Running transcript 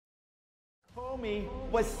Comey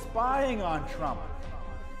was spying on Trump.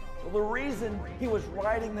 Well, the reason he was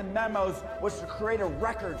writing the memos was to create a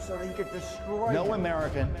record so that he could destroy No him.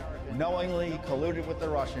 American knowingly colluded with the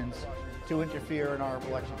Russians to interfere in our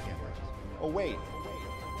election campaigns. Oh, wait,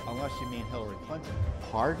 unless you mean Hillary Clinton.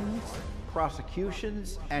 Pardons,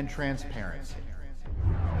 prosecutions, and transparency.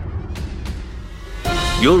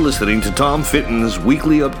 You're listening to Tom Fitton's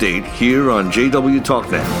Weekly Update here on JW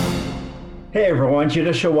TalkNet. Hey everyone,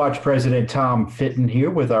 Judicial Watch President Tom Fitton here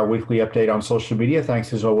with our weekly update on social media.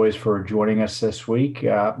 Thanks as always for joining us this week.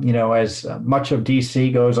 As much of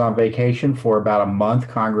DC goes on vacation for about a month,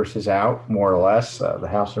 Congress is out, more or less, the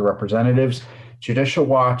House of Representatives. Judicial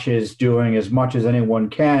Watch is doing as much as anyone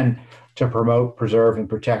can to promote, preserve, and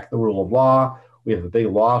protect the rule of law. We have a big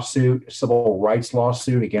lawsuit, civil rights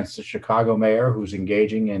lawsuit against the Chicago mayor who's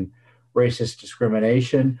engaging in racist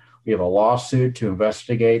discrimination. We have a lawsuit to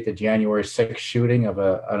investigate the January 6th shooting of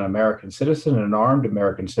an American citizen, an armed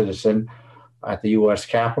American citizen at the U.S.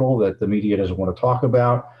 Capitol that the media doesn't want to talk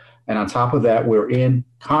about. And on top of that, we're in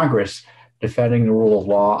Congress defending the rule of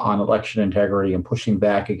law on election integrity and pushing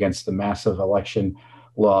back against the massive election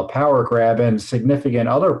law power grab and significant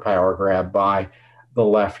other power grab by the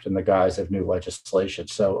left in the guise of new legislation.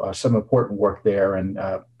 So some important work there. And,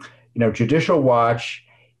 Judicial Watch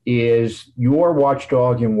is your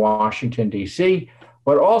watchdog in Washington, D.C.,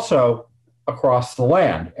 but also across the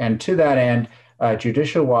land. And to that end,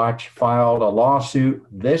 Judicial Watch filed a lawsuit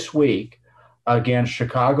this week against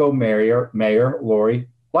Chicago Mayor Lori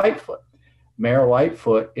Lightfoot. Mayor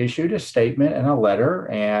Lightfoot issued a statement and a letter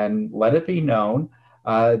and let it be known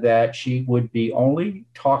that she would be only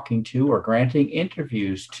talking to or granting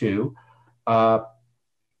interviews to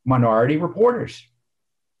minority reporters.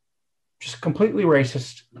 Just completely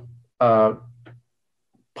racist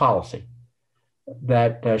policy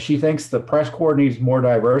that she thinks the press corps needs more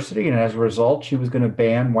diversity. And as a result, she was going to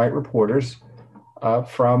ban white reporters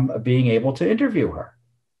from being able to interview her.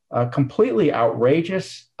 Completely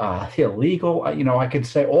outrageous, illegal. I could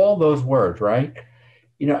say all those words, right?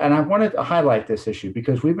 And I wanted to highlight this issue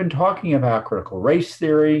because we've been talking about critical race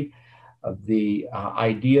theory, the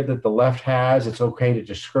idea that the left has, it's okay to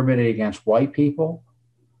discriminate against white people.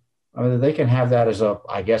 I mean, they can have that as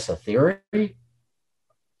a theory,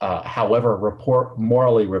 however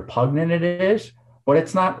morally repugnant it is, but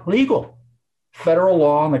it's not legal. Federal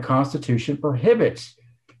law and the Constitution prohibits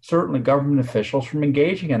certainly government officials from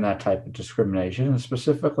engaging in that type of discrimination. And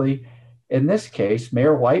specifically, in this case,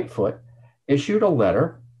 Mayor Lightfoot issued a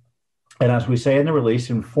letter, and as we say in the release,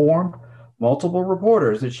 informed multiple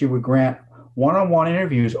reporters that she would grant one-on-one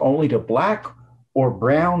interviews only to Black or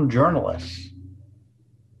brown journalists.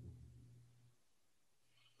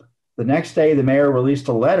 The next day, the mayor released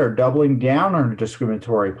a letter doubling down on her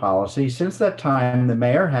discriminatory policy. Since that time, the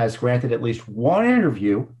mayor has granted at least one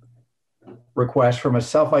interview request from a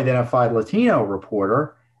self-identified Latino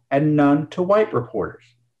reporter and none to white reporters.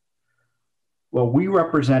 Well, we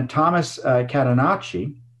represent Thomas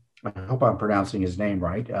Catenacci. I hope I'm pronouncing his name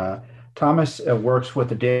right. Thomas works with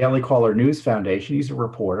the Daily Caller News Foundation. He's a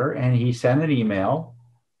reporter, and he sent an email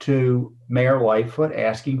to Mayor Lightfoot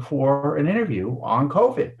asking for an interview on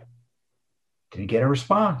COVID. Didn't get a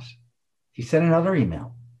response. He sent another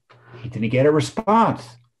email. He didn't get a response.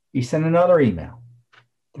 He sent another email.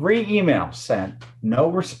 3 emails sent, no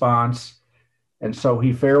response. And so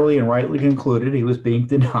he fairly and rightly concluded he was being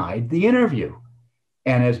denied the interview.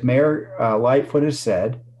 And as Mayor Lightfoot has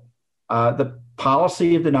said, the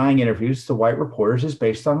policy of denying interviews to white reporters is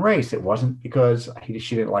based on race. It wasn't because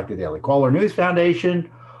she didn't like the Daily Caller News Foundation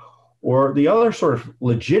or the other sort of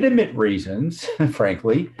legitimate reasons,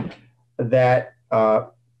 frankly, that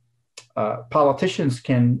politicians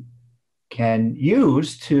can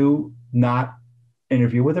use to not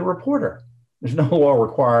interview with a reporter. There's no law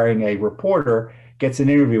requiring a reporter gets an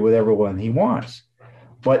interview with everyone he wants.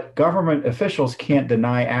 But government officials can't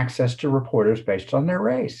deny access to reporters based on their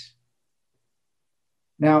race.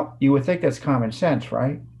 Now, you would think that's common sense,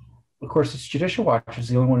 right? Of course, it's Judicial Watch is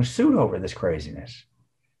the only one who sued over this craziness.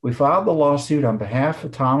 We filed the lawsuit on behalf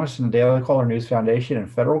of Thomas and the Daily Caller News Foundation in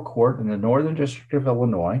federal court in the Northern District of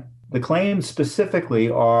Illinois. The claims specifically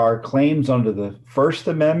are claims under the First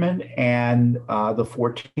Amendment and the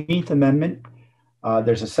 14th Amendment.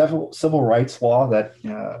 There's a civil rights law that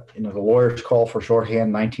the lawyers call for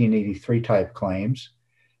shorthand 1983 type claims.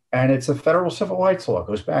 And it's a federal civil rights law. It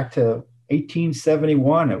goes back to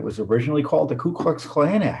 1871. It was originally called the Ku Klux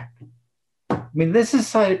Klan Act. I mean, this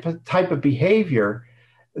is a type of behavior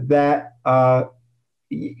that the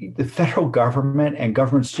federal government and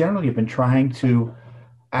governments generally have been trying to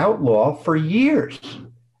outlaw for years.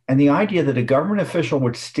 And the idea that a government official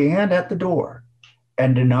would stand at the door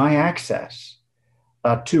and deny access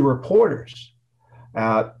to reporters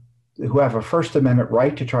who have a First Amendment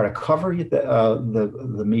right to try to cover the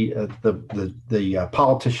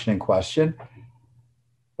politician in question,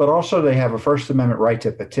 but also they have a First Amendment right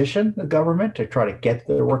to petition the government to try to get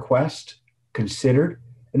the request considered,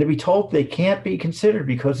 and to be told they can't be considered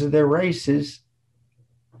because of their race is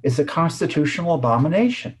a constitutional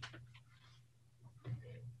abomination.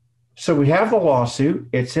 So we have the lawsuit,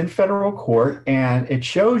 it's in federal court, and it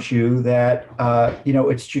shows you that,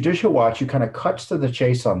 it's Judicial Watch who kind of cuts to the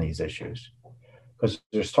chase on these issues. Because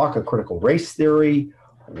there's talk of critical race theory,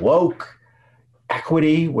 woke,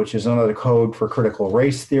 equity, which is another code for critical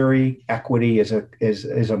race theory. Equity is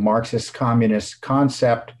a Marxist communist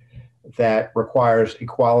concept that requires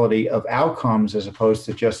equality of outcomes as opposed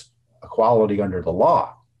to just equality under the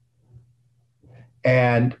law.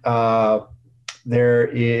 And there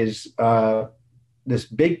is this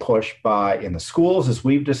big push in the schools, as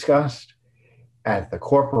we've discussed, at the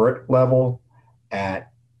corporate level,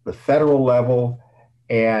 at the federal level,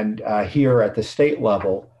 and here at the state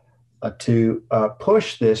level to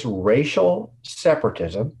push this racial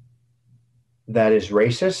separatism that is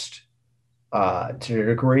racist. To the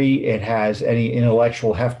degree it has any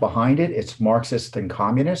intellectual heft behind it, it's Marxist and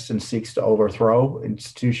communist and seeks to overthrow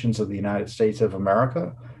institutions of the United States of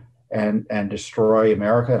America and destroy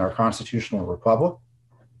America and our constitutional republic.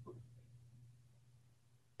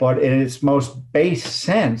 But in its most base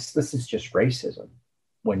sense, this is just racism.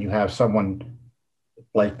 When you have someone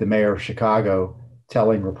like the mayor of Chicago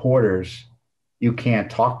telling reporters, you can't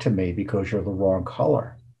talk to me because you're the wrong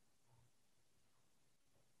color.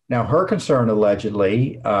 Now, her concern,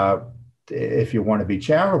 allegedly, if you want to be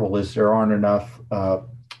charitable, is there aren't enough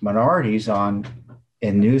minorities in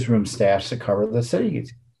newsroom staffs to cover the city.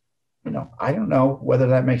 I don't know whether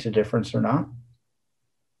that makes a difference or not.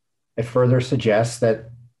 It further suggests that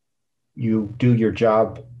you do your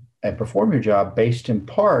job and perform your job based in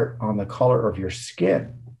part on the color of your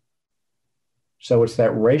skin. So it's that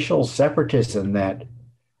racial separatism that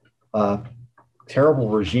terrible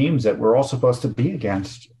regimes that we're all supposed to be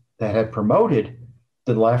against that had promoted,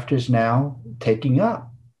 the left is now taking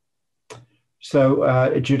up.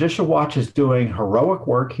 So Judicial Watch is doing heroic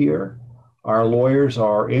work here. Our lawyers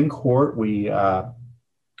are in court. We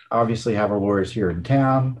obviously have our lawyers here in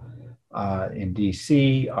town, in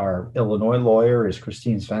D.C. Our Illinois lawyer is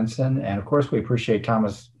Christine Svensson. And of course, we appreciate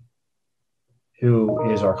Thomas,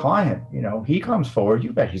 who is our client. He comes forward.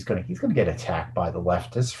 You bet he's going to get attacked by the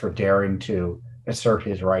leftists for daring to assert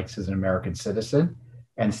his rights as an American citizen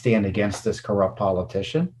and stand against this corrupt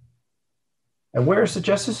politician. And where's the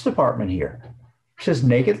Justice Department here? It says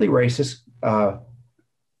nakedly racist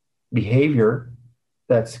behavior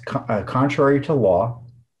that's contrary to law.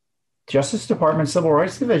 Justice Department Civil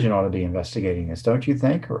Rights Division ought to be investigating this, don't you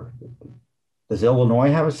think? Or does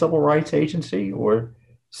Illinois have a civil rights agency or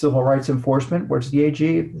civil rights enforcement? Where's the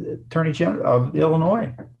AG, Attorney General of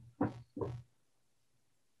Illinois?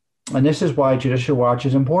 And this is why Judicial Watch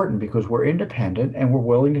is important, because we're independent and we're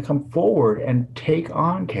willing to come forward and take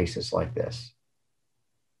on cases like this.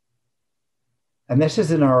 And this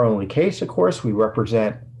isn't our only case, of course. We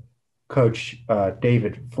represent Coach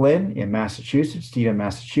David Flynn in Massachusetts, Dedham,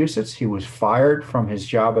 Massachusetts. He was fired from his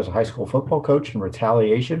job as a high school football coach in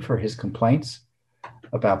retaliation for his complaints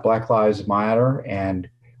about Black Lives Matter and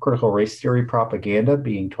critical race theory propaganda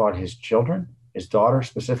being taught his children, his daughter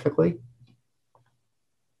specifically.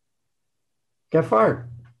 Got fired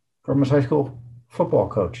from his high school football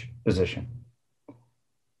coach position.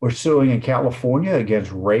 We're suing in California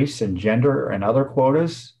against race and gender and other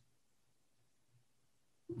quotas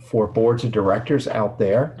for boards of directors out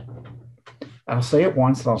there. I'll say it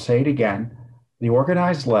once and I'll say it again. The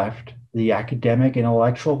organized left, the academic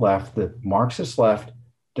intellectual left, the Marxist left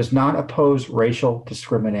does not oppose racial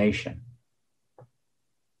discrimination.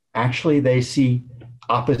 Actually, they see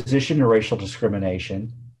opposition to racial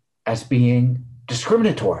discrimination as being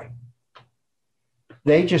discriminatory.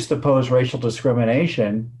 They just oppose racial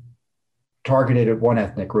discrimination targeted at one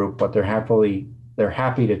ethnic group, but they're happy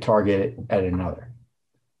to target it at another.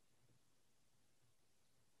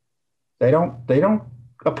 They don't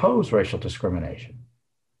oppose racial discrimination.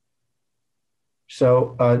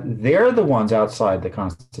 So they're the ones outside the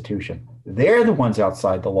Constitution. They're the ones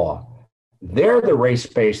outside the law. They're the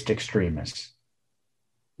race-based extremists,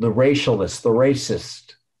 the racialists, the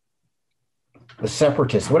racist, the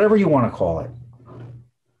separatists, whatever you want to call it.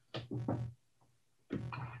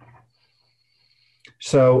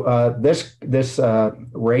 So this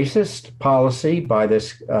racist policy by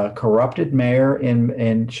this corrupted mayor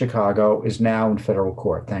in Chicago is now in federal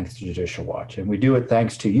court, thanks to Judicial Watch, and we do it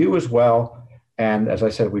thanks to you as well. And as I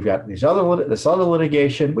said, we've got this other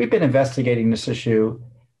litigation. We've been investigating this issue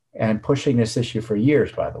and pushing this issue for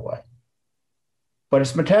years, by the way. But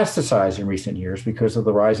it's metastasized in recent years because of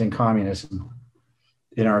the rising communism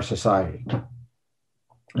in our society.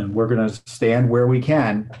 And we're going to stand where we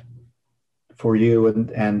can for you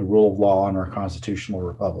and the rule of law in our constitutional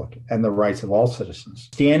republic and the rights of all citizens.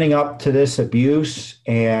 Standing up to this abuse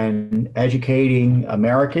and educating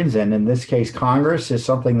Americans, and in this case, Congress, is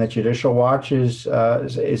something that Judicial Watch is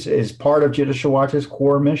part of Judicial Watch's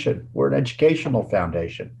core mission. We're an educational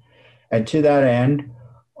foundation. And to that end,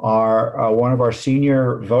 one of our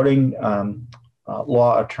senior voting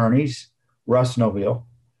law attorneys, Russ Nobile,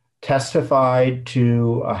 testified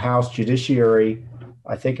to a House Judiciary,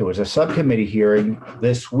 I think it was a subcommittee hearing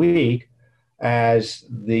this week, as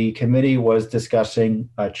the committee was discussing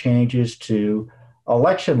changes to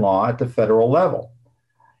election law at the federal level.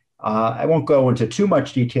 I won't go into too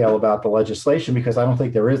much detail about the legislation because I don't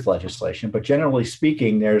think there is legislation, but generally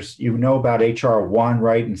speaking, about H.R. 1,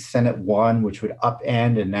 right, and Senate 1, which would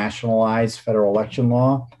upend and nationalize federal election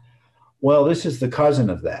law. Well, this is the cousin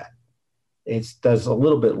of that. It does a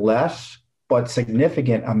little bit less, but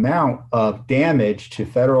significant amount of damage to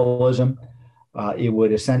federalism. It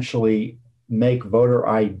would essentially make voter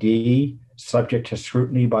ID subject to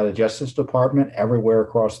scrutiny by the Justice Department everywhere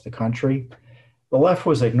across the country. The left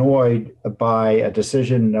was ignored by a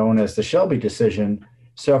decision known as the Shelby decision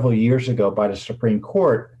several years ago by the Supreme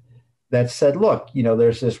Court that said, look,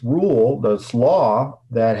 there's this rule, this law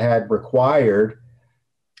that had required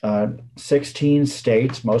 16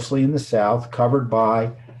 states, mostly in the South, covered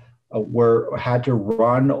by had to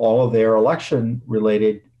run all of their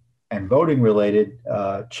election-related and voting-related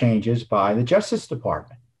changes by the Justice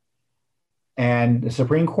Department. And the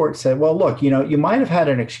Supreme Court said, well, look, you might have had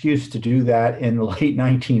an excuse to do that in the late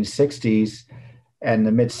 1960s and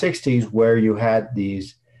the mid-60s, where you had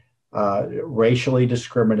these racially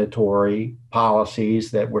discriminatory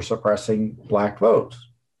policies that were suppressing Black votes.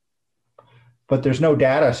 But there's no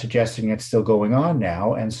data suggesting it's still going on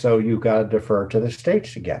now, and so you've got to defer to the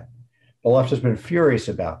states again. The left has been furious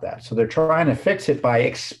about that. So they're trying to fix it by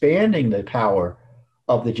expanding the power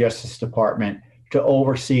of the Justice Department to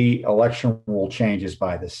oversee election rule changes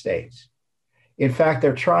by the states. In fact,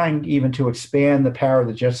 they're trying even to expand the power of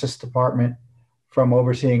the Justice Department from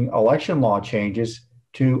overseeing election law changes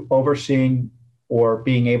to overseeing or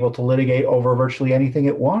being able to litigate over virtually anything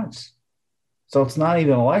it wants. So it's not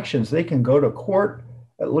even elections. They can go to court.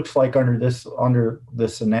 It looks like under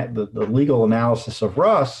the legal analysis of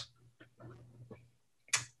Russ,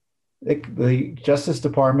 the Justice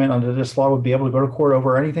Department under this law would be able to go to court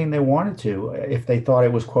over anything they wanted to if they thought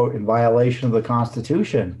it was, quote, in violation of the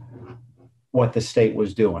Constitution, what the state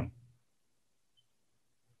was doing.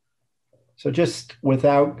 So just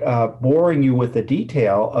without boring you with the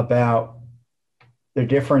detail about the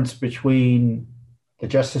difference between the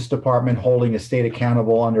Justice Department holding a state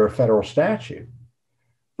accountable under a federal statute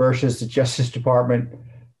versus the Justice Department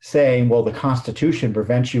saying, well, the Constitution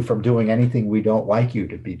prevents you from doing anything we don't like you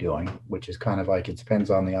to be doing, which is kind of like it depends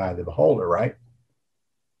on the eye of the beholder, right?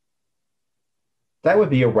 That would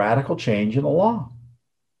be a radical change in the law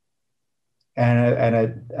and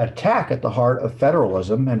an attack at the heart of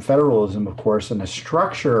federalism. And federalism, of course, and the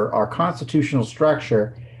structure, our constitutional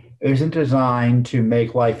structure, isn't designed to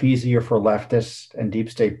make life easier for leftists and deep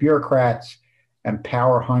state bureaucrats and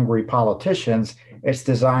power-hungry politicians. It's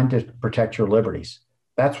designed to protect your liberties.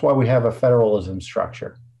 That's why we have a federalism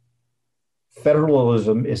structure.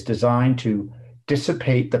 Federalism is designed to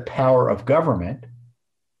dissipate the power of government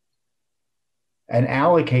and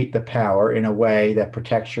allocate the power in a way that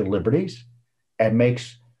protects your liberties and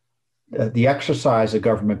makes the exercise of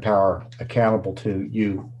government power accountable to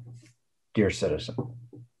you, dear citizen.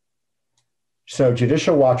 So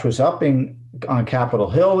Judicial Watch was up on Capitol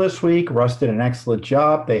Hill this week. Russ did an excellent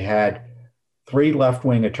job. They had 3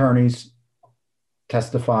 left-wing attorneys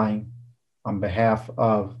testifying on behalf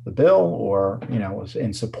of the bill or, was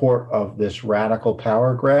in support of this radical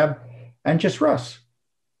power grab, and just Russ.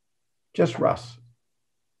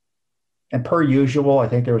 And per usual, I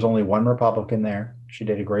think there was only one Republican there. She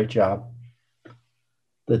did a great job.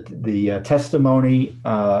 The testimony,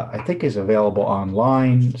 I think, is available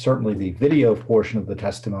online. Certainly the video portion of the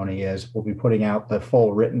testimony is. We'll be putting out the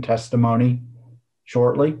full written testimony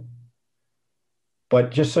shortly.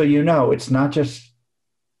 But just so you know, it's not just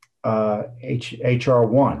H.R.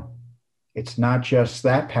 1. It's not just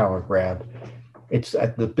that power grab. It's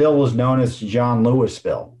the bill is known as John Lewis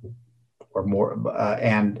bill, or more,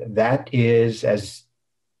 and that is as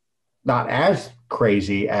not as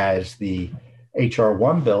crazy as the HR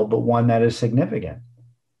 1 bill, but one that is significant.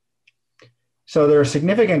 So there are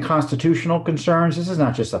significant constitutional concerns. This is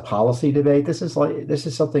not just a policy debate. This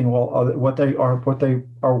is something. Well,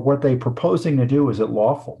 what they proposing to do, is it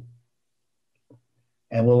lawful?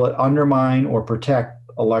 And will it undermine or protect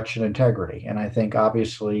election integrity? And I think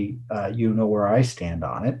obviously you know where I stand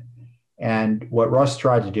on it. And what Russ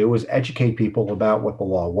tried to do was educate people about what the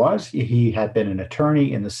law was. He had been an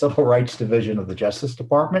attorney in the Civil Rights Division of the Justice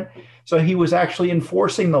Department. So he was actually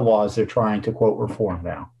enforcing the laws they're trying to, quote, reform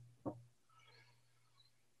now.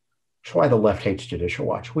 That's why the left hates Judicial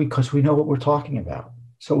Watch, because we know what we're talking about.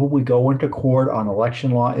 So when we go into court on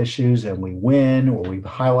election law issues and we win, or we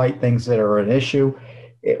highlight things that are an issue,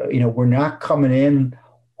 we're not coming in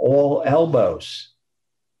all elbows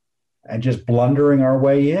and just blundering our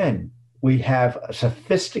way in. We have a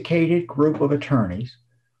sophisticated group of attorneys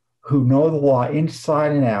who know the law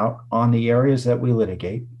inside and out on the areas that we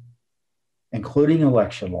litigate, including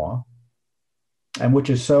election law, and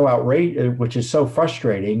which is so outrageous, which is so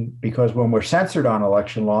frustrating, because when we're censored on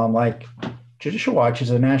election law, I'm like, Judicial Watch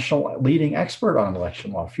is a national leading expert on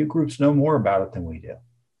election law. Few groups know more about it than we do.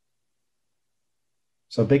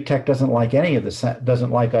 So big tech doesn't like any of this,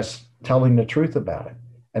 doesn't like us telling the truth about it.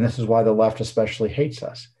 And this is why the left especially hates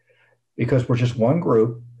us, because we're just one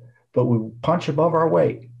group, but we punch above our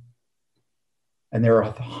weight. And there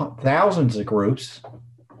are thousands of groups,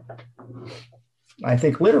 I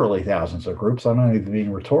think literally thousands of groups, I'm not even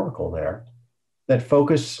being rhetorical there, that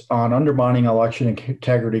focus on undermining election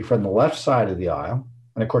integrity from the left side of the aisle.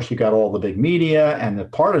 And of course, you got all the big media and the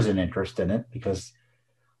partisan interest in it,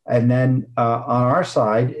 and then on our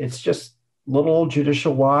side, it's just little old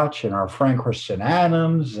Judicial Watch and our friend Christian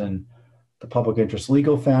Adams and the Public Interest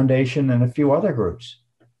Legal Foundation and a few other groups.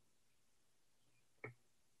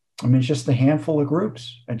 I mean, it's just a handful of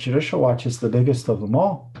groups, and Judicial Watch is the biggest of them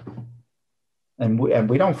all. And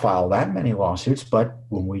we don't file that many lawsuits, but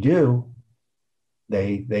when we do,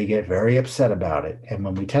 they get very upset about it. And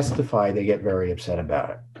when we testify, they get very upset about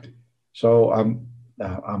it. So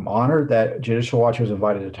I'm honored that Judicial Watch was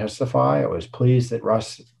invited to testify. I was pleased that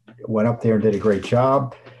Russ went up there and did a great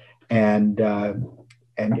job. And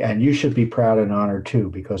you should be proud and honored too,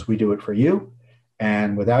 because we do it for you.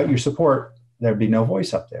 And without your support, there'd be no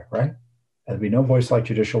voice up there, right? There'd be no voice like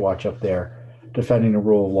Judicial Watch up there defending the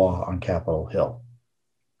rule of law on Capitol Hill.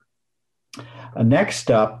 Next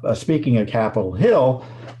up, speaking of Capitol Hill,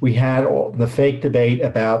 we had the fake debate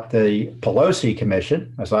about the Pelosi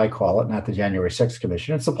Commission, as I call it, not the January 6th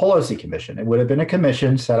Commission. It's the Pelosi Commission. It would have been a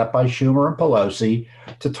commission set up by Schumer and Pelosi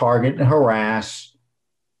to target and harass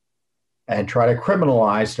and try to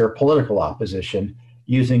criminalize their political opposition,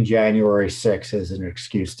 using January 6th as an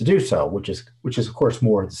excuse to do so, which is of course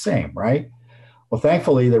more of the same, right? Well,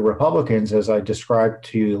 thankfully, the Republicans, as I described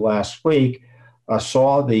to you last week,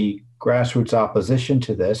 saw the grassroots opposition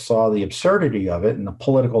to this, saw the absurdity of it and the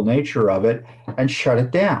political nature of it, and shut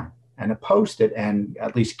it down and opposed it, and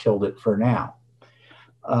at least killed it for now.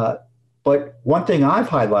 But one thing I've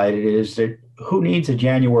highlighted is that who needs a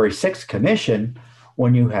January 6th commission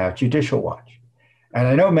when you have Judicial Watch? And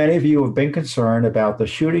I know many of you have been concerned about the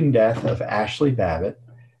shooting death of Ashley Babbitt,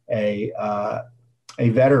 a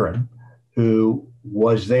veteran who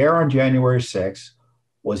was there on January 6th,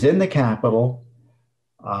 was in the Capitol.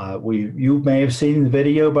 You may have seen the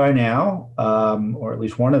video by now, or at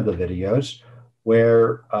least one of the videos,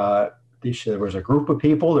 where there was a group of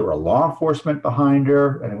people, there were law enforcement behind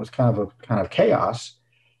her, and it was kind of chaos.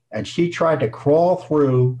 And she tried to crawl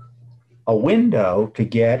through a window to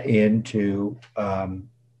get into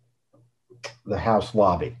the House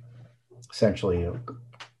lobby, essentially.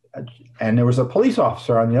 And there was a police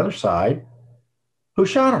officer on the other side who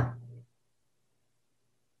shot her.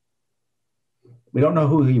 We don't know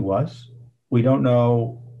who he was. We don't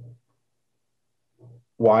know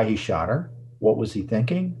why he shot her. What was he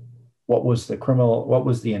thinking? What was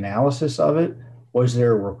the analysis of it? Was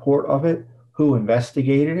there a report of it? Who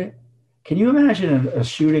investigated it? Can you imagine a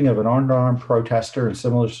shooting of an unarmed protester in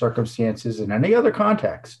similar circumstances in any other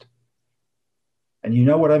context? And you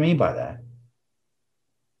know what I mean by that.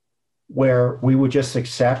 Where we would just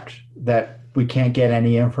accept that we can't get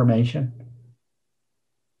any information.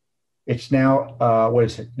 It's now, what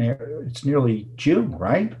is it? It's nearly June,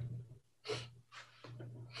 right?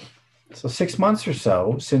 So 6 months or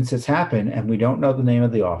so since it's happened, and we don't know the name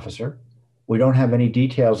of the officer. We don't have any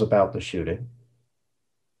details about the shooting.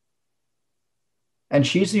 And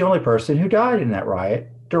she's the only person who died in that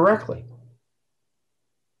riot directly.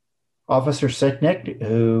 Officer Sicknick,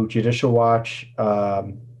 who Judicial Watch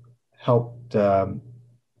helped, Officer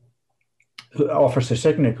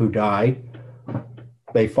Sicknick, who died,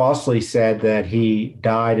 they falsely said that he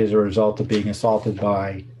died as a result of being assaulted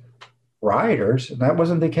by rioters, and that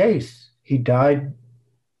wasn't the case. He died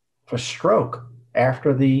of a stroke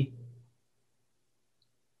after the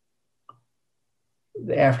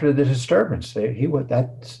disturbance.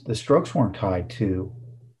 The strokes weren't tied to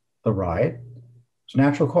the riot. It was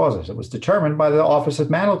natural causes. It was determined by the Office of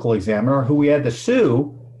Medical Examiner, who we had to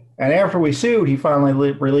sue. And after we sued, he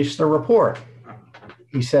finally released the report.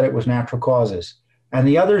 He said it was natural causes. And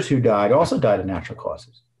the others who died also died of natural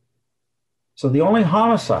causes. So the only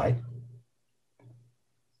homicide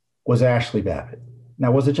was Ashley Babbitt.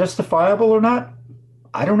 Now, was it justifiable or not?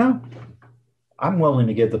 I don't know. I'm willing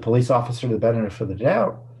to give the police officer the benefit of the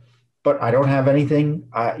doubt, but I don't have anything.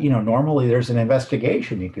 Normally there's an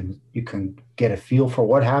investigation. You can get a feel for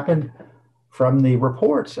what happened from the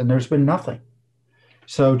reports, and there's been nothing.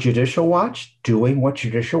 So Judicial Watch, doing what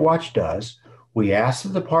Judicial Watch does, we asked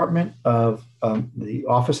the Department of the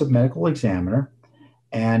Office of Medical Examiner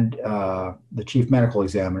and the Chief Medical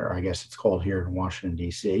Examiner, I guess it's called here in Washington,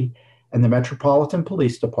 D.C., and the Metropolitan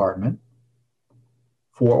Police Department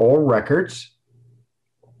for all records,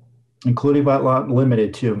 including but not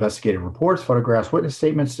limited to investigative reports, photographs, witness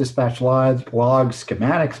statements, dispatch logs,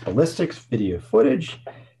 schematics, ballistics, video footage,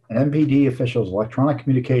 and MPD officials' electronic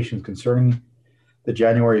communications concerning the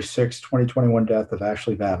January 6, 2021 death of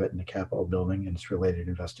Ashley Babbitt in the Capitol building and its related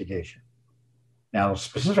investigation. Now, a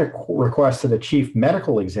specific request to the Chief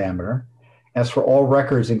Medical Examiner asks for all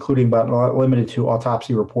records, including but not limited to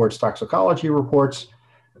autopsy reports, toxicology reports,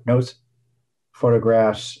 notes,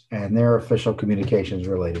 photographs, and their official communications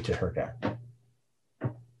related to her death.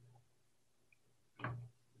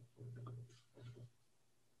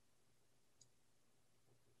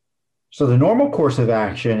 So the normal course of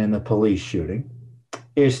action in the police shooting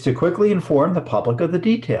is to quickly inform the public of the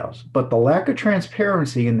details, but the lack of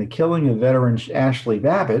transparency in the killing of veteran Ashley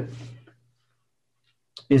Babbitt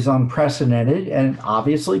is unprecedented and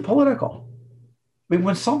obviously political. I mean,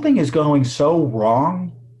 when something is going so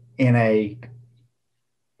wrong in a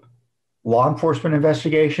law enforcement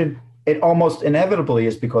investigation, it almost inevitably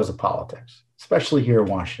is because of politics, especially here in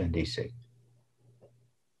Washington, D.C.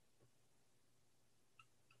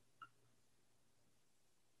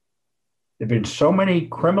 There have been so many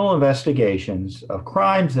criminal investigations of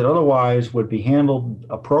crimes that otherwise would be handled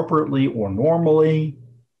appropriately or normally,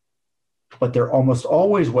 but they're almost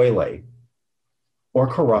always waylaid or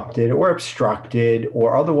corrupted or obstructed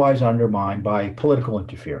or otherwise undermined by political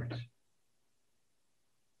interference.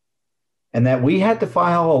 And that we had to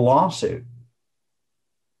file a lawsuit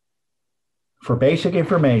for basic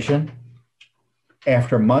information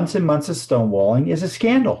after months and months of stonewalling is a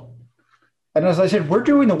scandal. And as I said, we're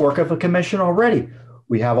doing the work of a commission already.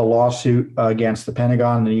 We have a lawsuit against the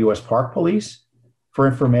Pentagon and the U.S. Park Police for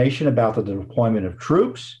information about the deployment of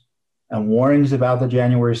troops and warnings about the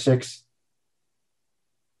January 6th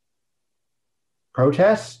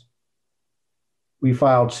protests. We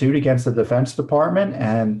filed suit against the Defense Department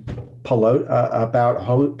and about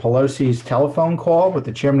Pelosi's telephone call with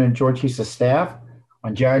the chairman and Joint Chiefs of Staff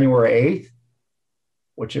on January 8th,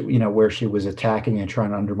 which, where she was attacking and trying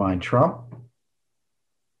to undermine Trump.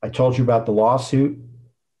 I told you about the lawsuit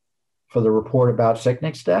for the report about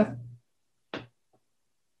Sicknick's death.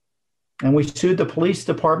 And we sued the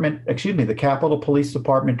the Capitol Police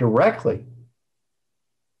Department directly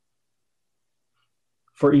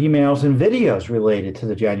for emails and videos related to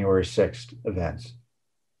the January 6th events.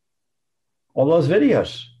 All those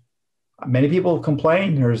videos. Many people have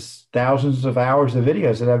complained there's thousands of hours of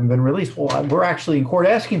videos that haven't been released. Well, we're actually in court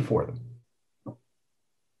asking for them.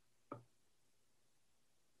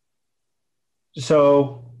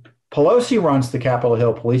 So Pelosi runs the Capitol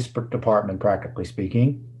Hill Police Department, practically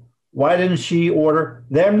speaking. Why didn't she order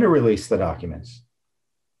them to release the documents,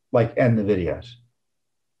 and the videos?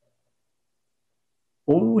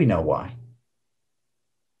 Well, we know why.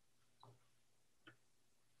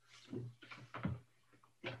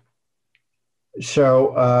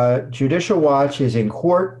 So Judicial Watch is in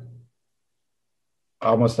court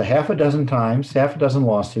almost a half a dozen times, half a dozen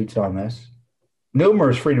lawsuits on this.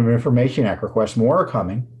 Numerous Freedom of Information Act requests, more are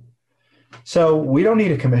coming. So we don't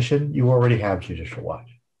need a commission. You already have Judicial Watch.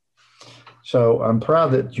 So I'm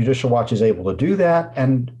proud that Judicial Watch is able to do that.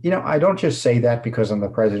 And, I don't just say that because I'm the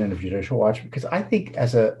president of Judicial Watch, because I think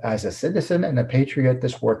as a citizen and a patriot,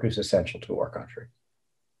 this work is essential to our country.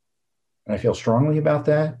 And I feel strongly about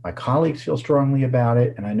that. My colleagues feel strongly about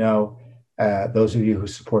it. And I know those of you who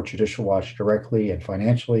support Judicial Watch directly and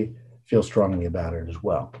financially feel strongly about it as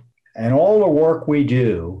well. And all the work we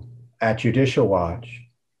do at Judicial Watch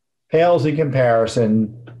pales in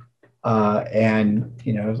comparison and,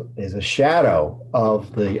 is a shadow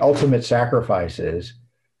of the ultimate sacrifices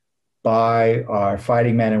by our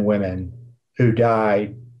fighting men and women who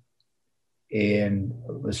died in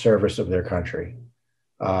the service of their country,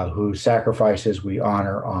 whose sacrifices we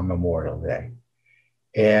honor on Memorial Day.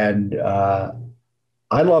 And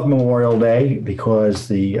I love Memorial Day because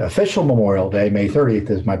the official Memorial Day, May 30th,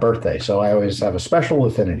 is my birthday. So I always have a special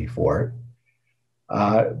affinity for it.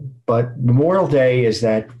 But Memorial Day is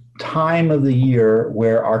that time of the year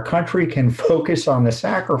where our country can focus on the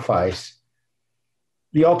sacrifice,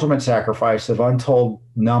 the ultimate sacrifice of untold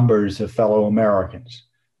numbers of fellow Americans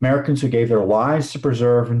who gave their lives to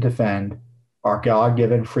preserve and defend our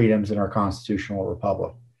God-given freedoms in our constitutional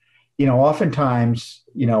republic. Oftentimes,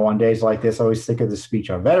 on days like this, I always think of the speech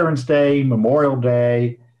on Veterans Day, Memorial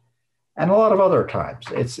Day, and a lot of other times.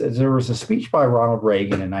 There was a speech by Ronald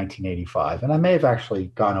Reagan in 1985, and I may have actually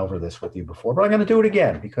gone over this with you before, but I'm going to do it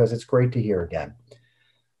again because it's great to hear again.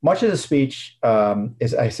 Much of the speech,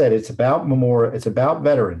 as I said, it's about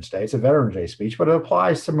Veterans Day. It's a Veterans Day speech, but it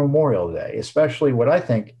applies to Memorial Day, especially what I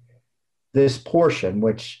think this portion,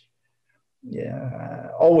 which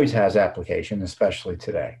always has application, especially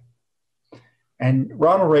today. And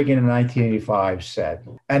Ronald Reagan in 1985 said,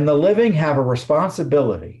 "And the living have a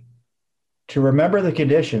responsibility to remember the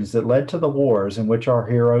conditions that led to the wars in which our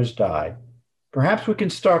heroes died. Perhaps we can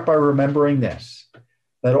start by remembering this,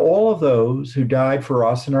 that all of those who died for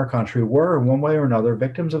us and our country were, in one way or another,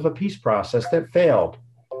 victims of a peace process that failed,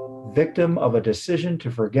 victim of a decision to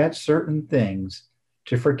forget certain things,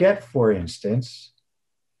 to forget, for instance,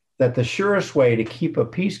 that the surest way to keep a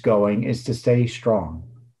peace going is to stay strong.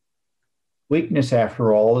 Weakness,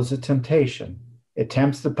 after all, is a temptation. It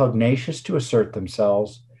tempts the pugnacious to assert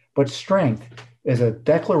themselves, but strength is a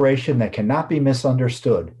declaration that cannot be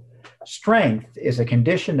misunderstood. Strength is a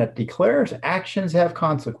condition that declares actions have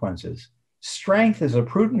consequences. Strength is a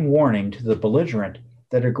prudent warning to the belligerent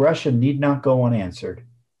that aggression need not go unanswered."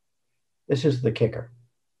 This is the kicker.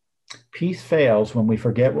 Peace fails when we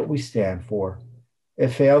forget what we stand for. It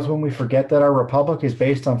fails when we forget that our republic is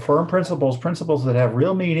based on firm principles that have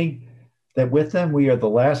real meaning, that with them we are the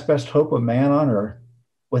last best hope of man on earth.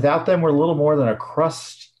 Without them, we're little more than a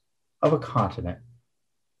crust of a continent.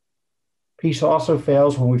 Peace also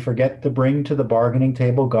fails when we forget to bring to the bargaining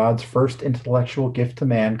table God's first intellectual gift to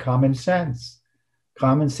man, common sense.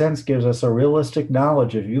 Common sense gives us a realistic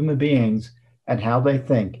knowledge of human beings and how they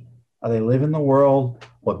think, how they live in the world,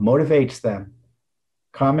 what motivates them.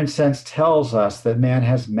 Common sense tells us that man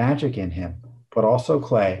has magic in him, but also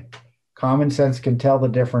clay. Common sense can tell the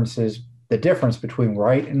difference between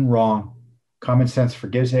right and wrong. Common sense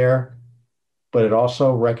forgives error, but it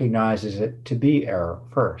also recognizes it to be error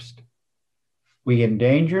first. We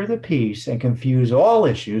endanger the peace and confuse all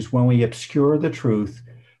issues when we obscure the truth,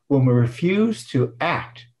 when we refuse to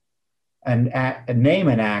act and name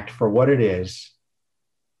an act for what it is,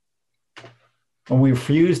 when we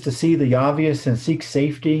refuse to see the obvious and seek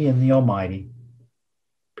safety in the Almighty.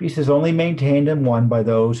 Peace is only maintained and won by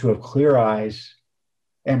those who have clear eyes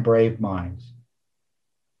and brave minds.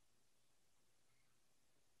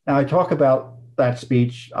 Now, I talk about that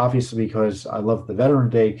speech, obviously, because I love the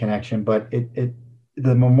Veterans Day connection, but the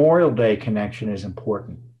Memorial Day connection is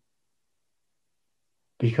important.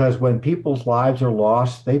 Because when people's lives are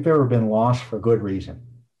lost, they've ever been lost for good reason.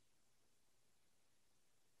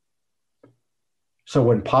 So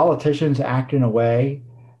when politicians act in a way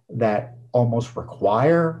that almost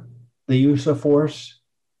require the use of force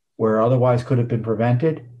where otherwise could have been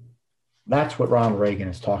prevented, that's what Ronald Reagan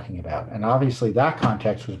is talking about. And obviously that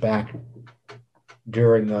context was back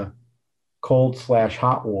during the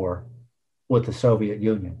Cold/Hot War with the Soviet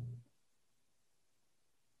Union.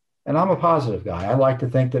 And I'm a positive guy. I like to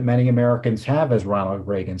think that many Americans have, as Ronald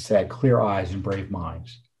Reagan said, clear eyes and brave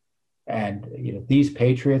minds. And these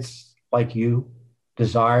patriots like you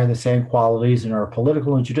desire the same qualities in our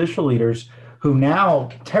political and judicial leaders who now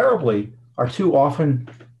terribly are too often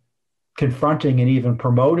confronting and even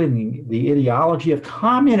promoting the ideology of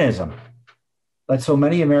communism that so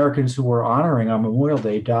many Americans who were honoring on Memorial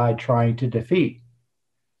Day died trying to defeat.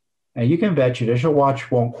 And you can bet Judicial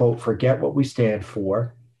Watch won't, quote, forget what we stand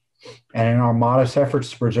for. And in our modest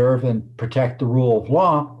efforts to preserve and protect the rule of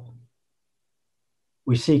law,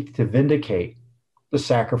 we seek to vindicate the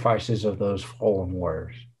sacrifices of those fallen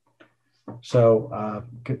warriors. So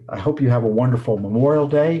I hope you have a wonderful Memorial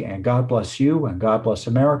Day, and God bless you, and God bless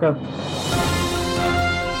America.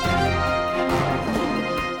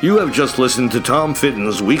 You have just listened to Tom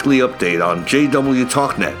Fitton's weekly update on JW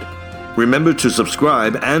TalkNet. Remember to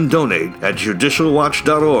subscribe and donate at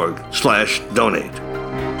judicialwatch.org/donate.